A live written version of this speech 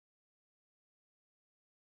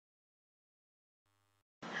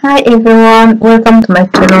Hi everyone, welcome to my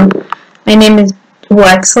channel. My name is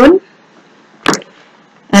Watson,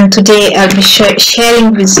 and today I'll be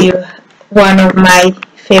sharing with you one of my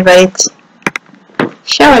favorite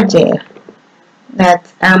shower gel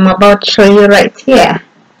that I'm about to show you right here.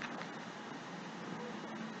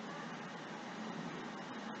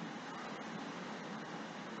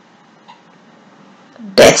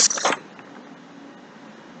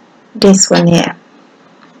 This one here,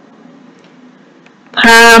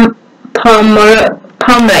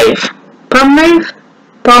 Palmolive.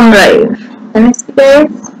 Let me see,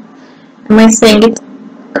 guys. Am I saying it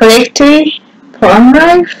correctly?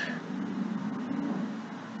 Palmolive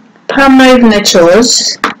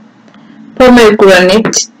Naturals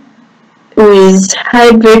pomegranate with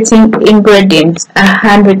hydrating ingredients,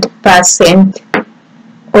 100%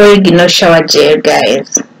 original shower gel,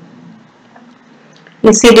 guys.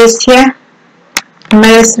 You see this here? My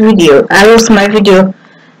last video, I lost my video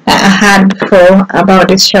that I had before about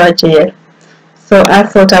this shower gel, so I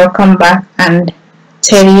thought I'll come back and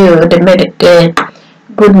tell you the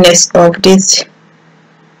goodness of this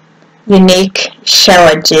unique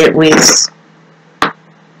shower gel with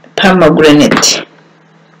pomegranate,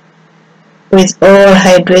 with all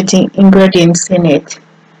hydrating ingredients in it,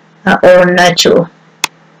 are all natural,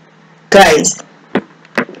 guys.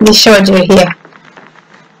 This shower gel here,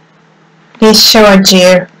 this shower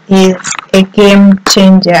gel is a game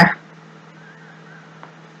changer.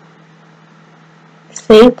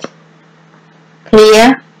 See it?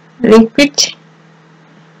 Clear, liquid,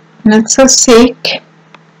 not so thick.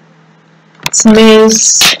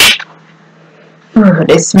 Smells, oh,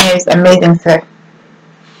 the smell is amazing, sir.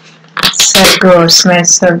 So good,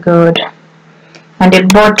 smells so good. And the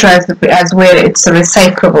bottle as well, it's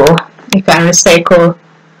recyclable. You can recycle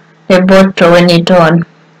the bottle when you're done.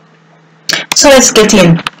 So let's get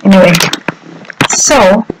in anyway.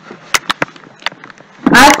 So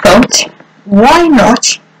I thought, why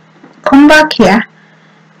not come back here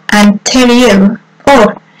and tell you,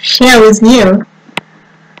 or share with you,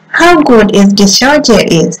 how good is this shower gel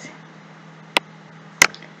is.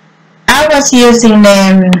 I was using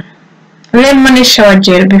lemon shower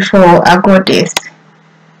gel before I got this,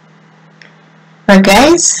 but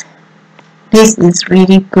guys, this is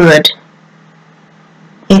really good.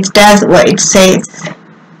 It does what it says.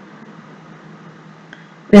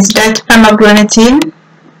 With that pomegranate in,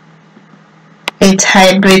 it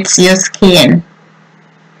hydrates your skin.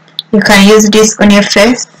 You can use this on your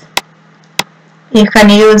face. You can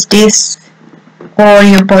use this on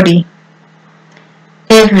your body,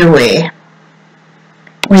 everywhere,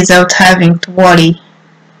 without having to worry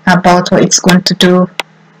about what it's going to do.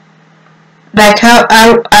 Like how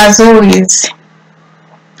as always,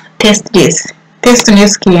 test this. Test on your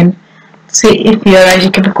skin, see if you're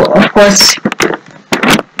allergic, because of course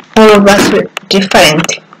all of us are different.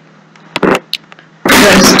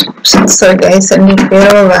 So guys, and if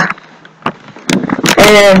you're over,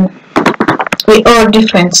 we all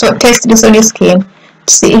different. So test this on your skin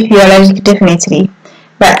to see if you're allergic, definitely.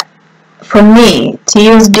 But for me to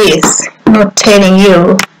use this, not telling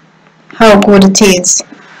you how good it is,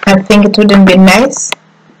 I think it wouldn't be nice.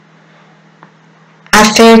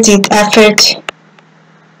 I felt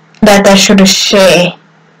that I should share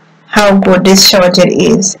how good this shower gel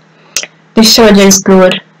is. This shower gel is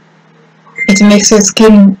good. It makes your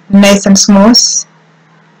skin nice and smooth.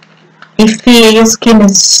 If your skin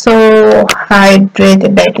is so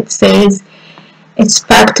hydrated, like it says, it's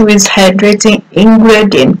packed with hydrating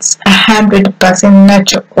ingredients, 100%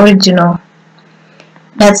 natural, original.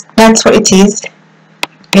 That's what it is.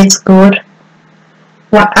 It's good.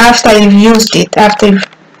 Well, after you've used it, after you've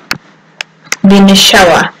been in the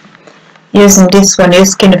shower, using this one, your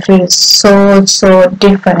skin feels so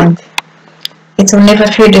different. It will never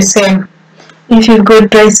feel the same. If you've got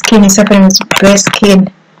dry skin, you're suffering with dry skin,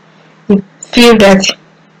 you feel that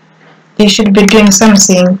you should be doing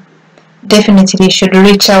something, definitely you should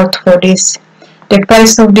reach out for this. The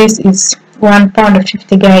price of this is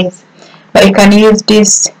 £1.50, guys, but you can use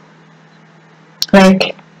this,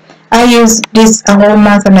 like I use this a whole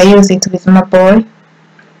month, and I use it with my boy.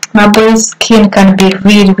 My boy's skin can be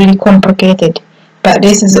really complicated, but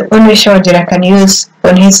this is the only shower gel I can use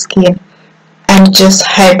on his skin and just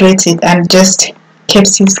hydrates it and just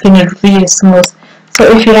keeps his skin really smooth. So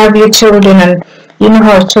if you have your children, and you know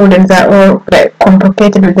how children are all like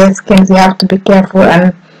complicated with their skins, you have to be careful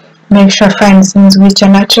and make sure find things which are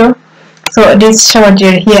natural. So this shower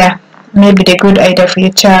gel here may be the good idea for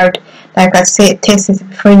your child. Like I said, test it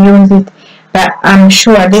before you use it, but I'm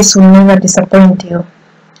sure this will never disappoint you.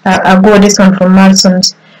 I got this one from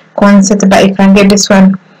Marston's Concept, but you can get this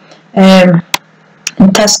one In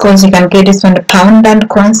Tesco's you can get this on the pound and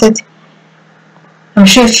concert. I'm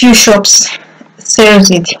sure a few shops sells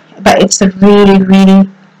it, but it's really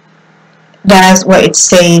does what it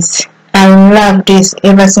says. I love this.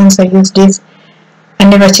 Ever since I used this, I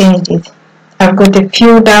never changed it. I've got a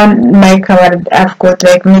few down my cupboard. I've got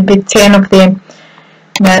like maybe 10 of them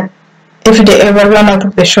that if they ever run out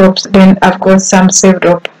of the shops, then I've got some saved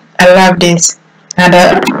up. I love this, and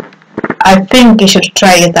I think you should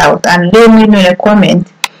try it out and let me know in a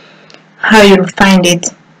comment how you find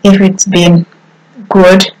it, if it's been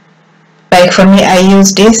good. Like for me, I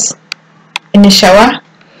use this in the shower,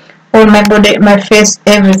 all my body, my face,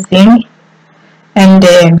 everything, and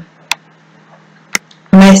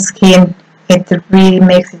my skin, it really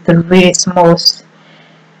makes it really smooth.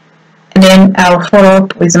 And then I'll follow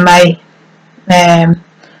up with my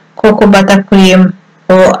cocoa butter cream,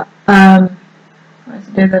 or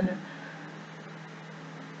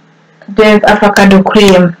there's avocado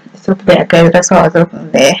cream. It's up there, guys. That's what I was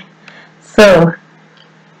looking there. So,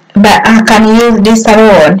 but I can use this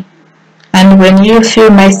alone. And when you feel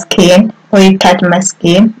my skin, or you touch my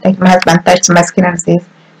skin, like my husband touched my skin and says,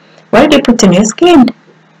 "What did you put in your skin?"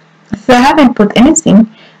 So I haven't put anything.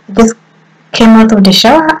 I just came out of the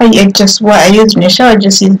shower. I just what I used in the shower. I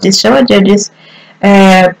just used this shower gel, this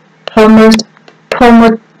Palmolive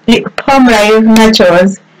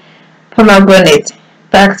Naturals pomegranate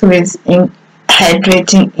packed with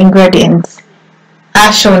hydrating ingredients.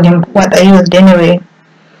 I showed him what I used anyway.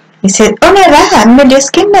 He said, "Oh no, that made your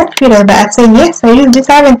skin not feel like that." I said, "Yes, I use this.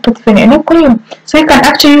 I haven't put any cream." So you can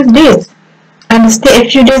actually use this and stay a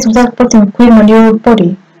few days without putting cream on your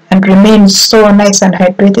body and remain so nice and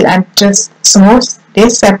hydrated and just smooth.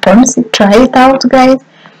 This, I promise you, try it out, guys.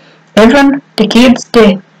 Everyone, the kids,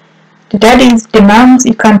 the daddies, the moms,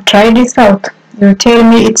 you can try this out. You'll tell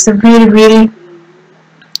me it's a really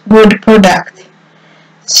good product.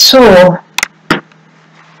 So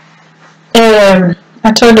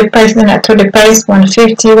I told the price, then I told the price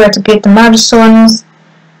 $150 where to get the Madison's.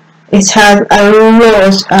 It has a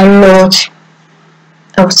lot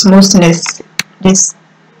of smoothness, this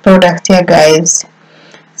product here, guys.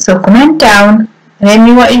 So comment down, let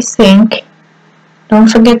me what you think. Don't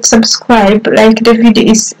forget to subscribe, like the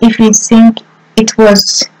video if you think it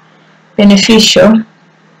was beneficial.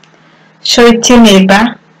 Show it to your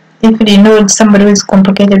neighbor if you know somebody who is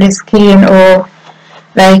complicated with skin, or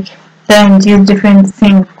like trying to use different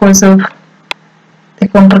things because of the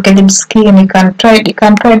complicated skin. You can try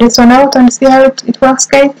this one out and see how it works,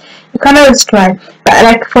 guys. You can always try, but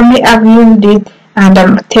like for me, I've used it and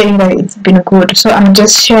I'm telling you that it's been good. So I'm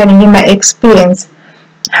just sharing you my experience,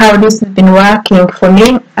 how this has been working for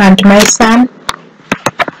me and my son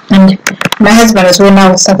and my husband as well.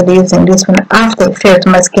 Now started using this one after it felt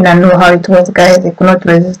my skin and know how it was, guys. I could not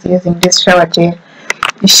resist using this shower gel.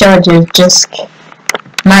 The shower gel is just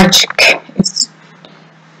magic. It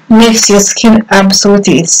makes your skin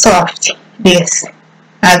absolutely soft, this,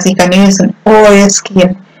 as you can use on all your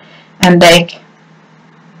skin. And like,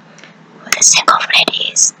 for the sake of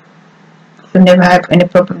ladies, you never have any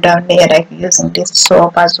problem down there, like using this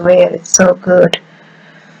soap as well. It's so good.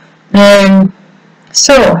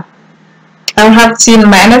 So I'll have to see in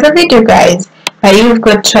my another video, guys. But you've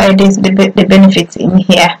got to try this. The benefits in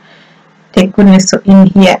here, the goodness in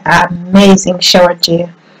here are amazing. Shower gel,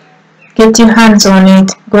 get your hands on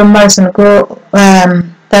it. Go Amazon, go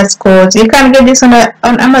Tesco's. You can get this on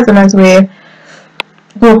Amazon as well.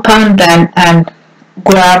 Go pound and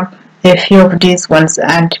grab a few of these ones,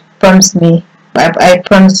 and promise me, I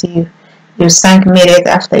promise you, you'll thank me right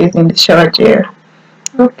after using the shower gel.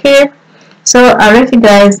 Okay, so I'll let you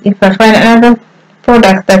guys, if I find another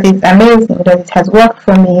product that is amazing, that it has worked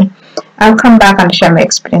for me, I'll come back and share my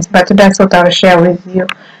experience. But that's what I'll share with you,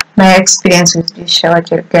 my experience with this shower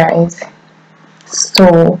gel, guys.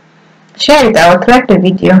 So share it out, like the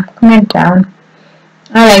video, comment down.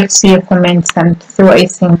 I like to see your comments and see what you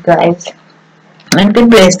think, guys. And be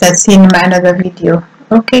blessed. I'll see you in my another video.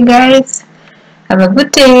 Okay, guys, have a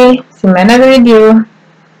good day. See you in my another video.